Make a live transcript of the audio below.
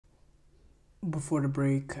Before the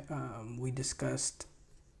break, we discussed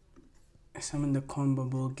some of the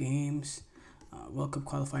CONMEBOL games, World Cup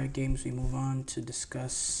qualifier games. We move on to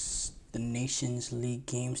discuss the Nations League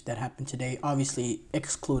games that happened today, obviously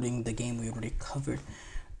excluding the game we already covered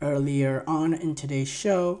earlier on in today's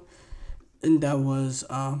show, and that was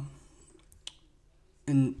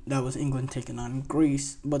England taking on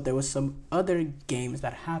Greece. But there was some other games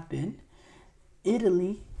that happened.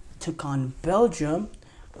 Italy took on Belgium.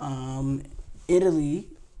 Italy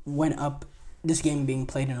went up. This game being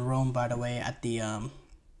played in Rome, by the way, at the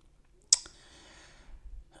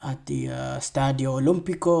Stadio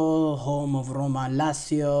Olimpico, home of Roma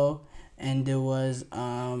Lazio, and it was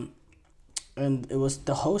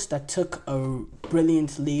the host that took a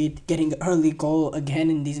brilliant lead, getting an early goal again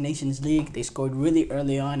in these Nations League. They scored really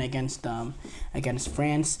early on against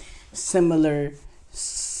France. Similar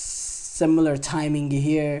timing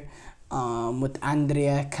here, with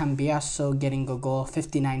Andrea Cambiaso getting a goal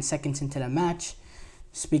 59 seconds into the match.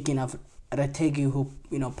 Speaking of Retegui, who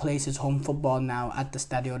plays his home football now at the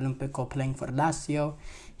Stadio Olimpico, playing for Lazio,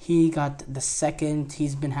 he got the second.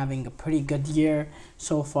 He's been having a pretty good year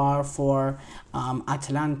so far for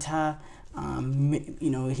Atalanta.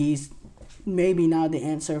 He's maybe now the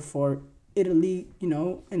answer for Italy,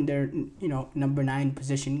 in their number 9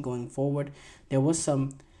 position going forward. There was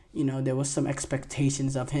some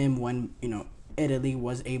expectations of him when Italy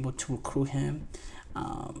was able to recruit him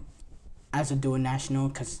as a dual national,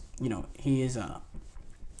 because he's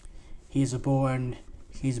born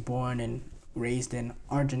and raised in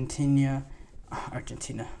Argentina,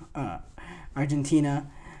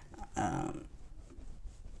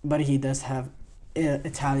 but he does have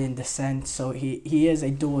Italian descent, so he is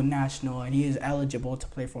a dual national and he is eligible to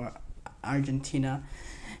play for Argentina.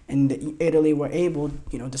 And Italy were able,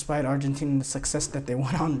 despite Argentina's success that they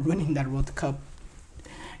went on winning that World Cup,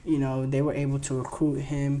 they were able to recruit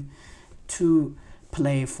him to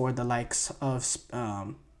play for the likes of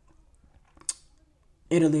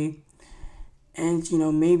Italy. And,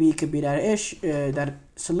 maybe it could be that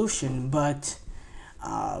solution, but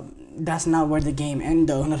that's not where the game ended,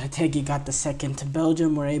 though. Retegui got the second.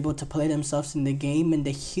 Belgium were able to play themselves in the game in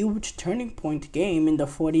the huge turning point game in the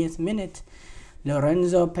 40th minute.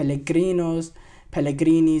 Lorenzo Pellegrini's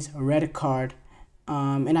red card.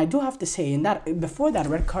 And I do have to say, before that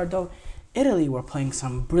red card, though, Italy were playing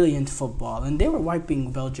some brilliant football, and they were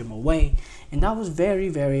wiping Belgium away. And I was very,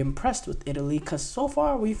 very impressed with Italy, because so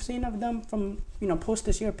far we've seen of them from, post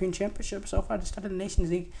this European Championship, so far the start of the Nations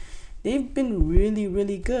League, they've been really,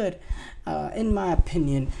 really good, in my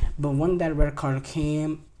opinion. But when that red card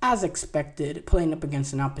came, as expected, playing up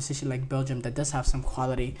against an opposition like Belgium that does have some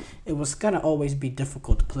quality, it was going to always be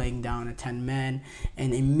difficult playing down a 10-man.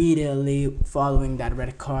 And immediately following that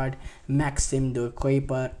red card, Maxime de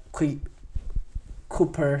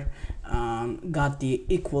Cooper got the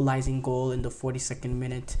equalizing goal in the 42nd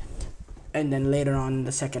minute. And then later on in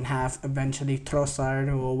the second half, eventually Trossard,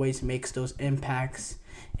 who always makes those impacts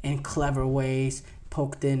in clever ways,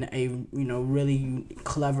 poked in a really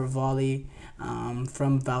clever volley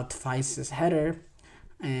from Wout Weiss's header,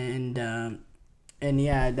 and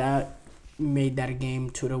that made that game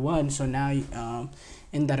 2-1. So now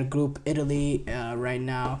in that group, Italy right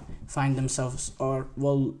now find themselves,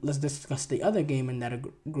 let's discuss the other game in that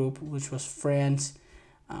group, which was France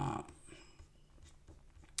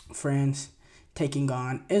taking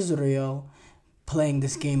on Israel, playing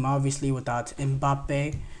this game obviously without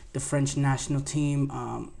Mbappe. The French national team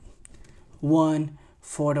won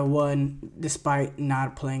 4-1 despite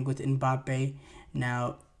not playing with Mbappe.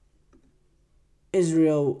 Now,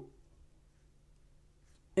 Israel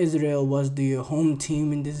was the home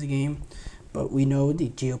team in this game, but we know the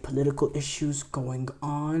geopolitical issues going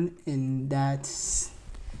on in that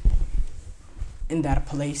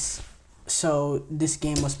place. So this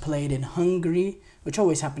game was played in Hungary, which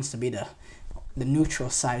always happens to be the neutral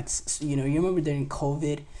sites. You remember during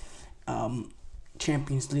COVID,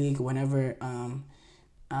 Champions League, whenever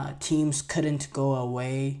teams couldn't go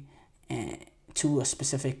away to a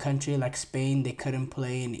specific country, like Spain, they couldn't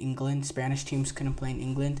play in England. Spanish teams couldn't play in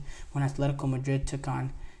England. When Atletico Madrid took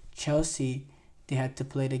on Chelsea, they had to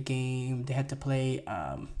play the game. They had to play.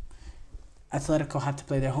 Atletico had to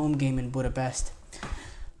play their home game in Budapest.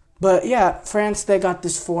 But yeah, France, they got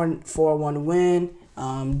this 4-1 win.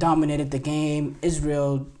 Dominated the game.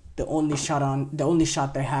 Israel, the only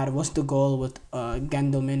shot they had was the goal with Omri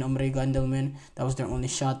Gendelman. That was their only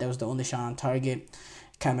shot. That was the only shot on target.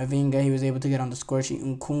 Camavinga, he was able to get on the score sheet.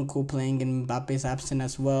 Nkunku playing in Mbappe's absence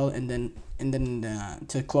as well. And then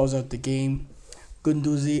to close out the game,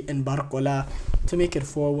 Gunduzi and Barcola to make it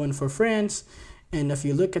 4-1 for France. And if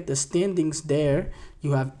you look at the standings there,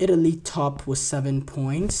 you have Italy top with 7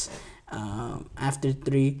 points after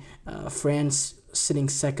 3. France sitting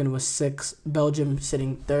second with 6. Belgium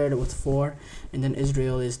sitting third with 4. And then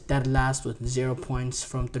Israel is dead last with 0 points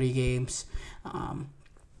from 3 games.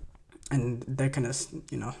 And they're gonna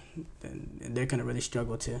really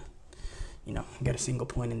struggle to get a single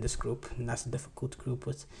point in this group, and that's a difficult group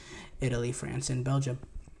with Italy, France, and Belgium.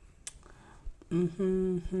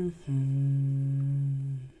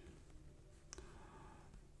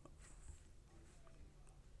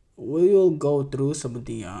 We will go through some of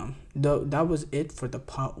that was it for the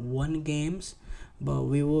part 1 games, but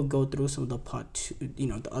we will go through some of the part 2,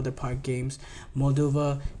 the other part games.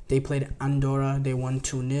 Moldova, they played Andorra, they won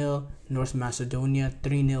 2-0. North Macedonia,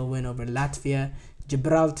 3-0 win over Latvia.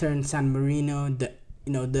 Gibraltar and San Marino, the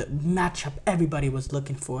matchup everybody was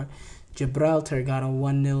looking for. Gibraltar got a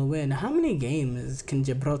 1-0 win. How many games can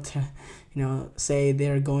Gibraltar, say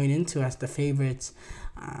they're going into as the favorites?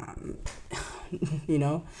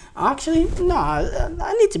 Actually, no,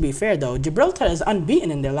 I need to be fair though. Gibraltar is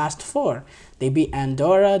unbeaten in their last 4. They beat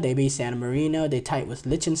Andorra, they beat San Marino, they tied with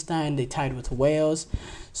Liechtenstein, they tied with Wales.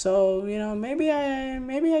 So, maybe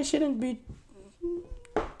I shouldn't be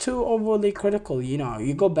too overly critical.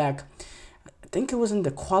 You go back, I think it was in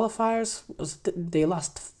the qualifiers, they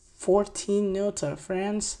lost 14-0 to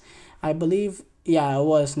France, I believe. Yeah, it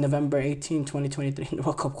was November 18, 2023 in the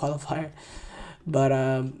World Cup qualifier. But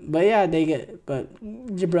yeah,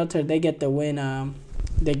 Gibraltar, they get the win.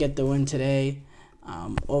 They get the win today,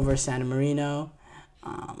 over San Marino.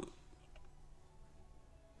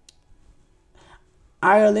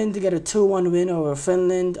 Ireland to get a 2-1 win over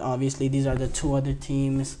Finland. Obviously, these are the 2 other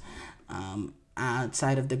teams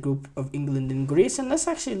outside of the group of England and Greece. And let's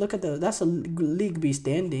actually look at that's a League B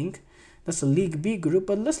standing. That's a League B group,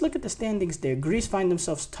 but let's look at the standings there. Greece find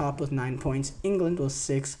themselves top with 9 points. England was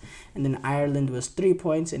 6, and then Ireland was 3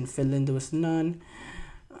 points, and Finland was none.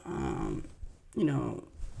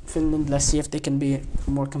 Finland, let's see if they can be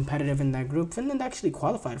more competitive in that group. Finland actually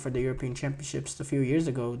qualified for the European Championships a few years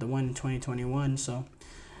ago, the one in 2021. So,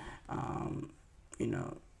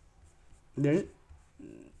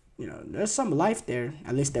 there's some life there.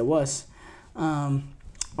 At least there was.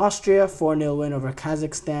 Austria, 4-0 win over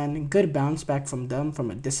Kazakhstan. Good bounce back from them from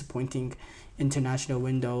a disappointing international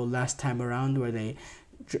window last time around where they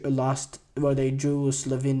drew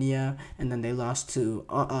Slovenia and then they lost to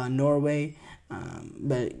Norway.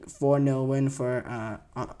 But 4-0 win for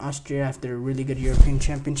Austria after a really good European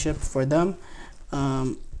Championship for them.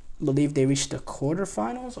 Believe they reached the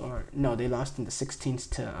quarterfinals, or no, they lost in the 16th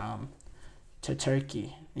to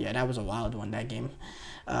Turkey. Yeah, that was a wild one, that game.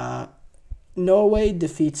 Norway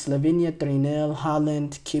defeats Slovenia 3-0.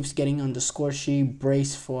 Holland keeps getting on the score sheet.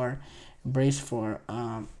 Brace for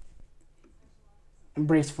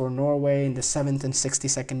Norway in the 7th and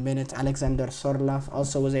 62nd minute. Alexander Sorloth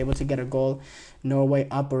also was able to get a goal. Norway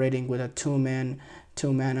operating with a two-man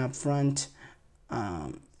up front.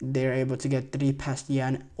 They're able to get 3 past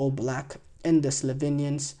Jan Oblak. And the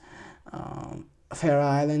Slovenians, Faroe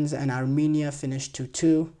Islands and Armenia finished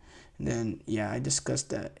 2-2. Then, I discussed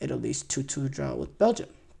the Italy's 2-2 draw with Belgium.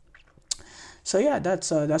 So,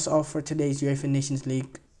 that's all for today's UEFA Nations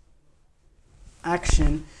League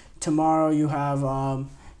action. Tomorrow you have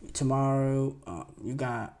you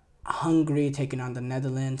got Hungary taking on the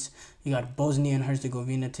Netherlands. You got Bosnia and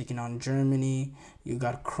Herzegovina taking on Germany. You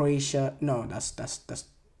got Croatia. No, that's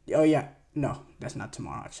not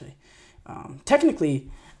tomorrow actually. Technically,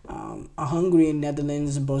 Hungary,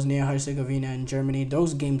 Netherlands, Bosnia, Herzegovina, and Germany.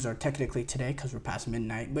 Those games are technically today because we're past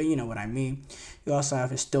midnight, but you know what I mean. You also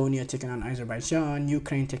have Estonia taking on Azerbaijan,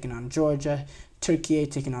 Ukraine taking on Georgia, Turkey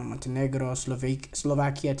taking on Montenegro,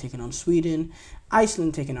 Slovakia taking on Sweden,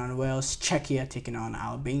 Iceland taking on Wales, Czechia taking on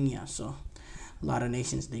Albania. So a lot of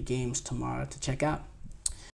Nations League games tomorrow to check out.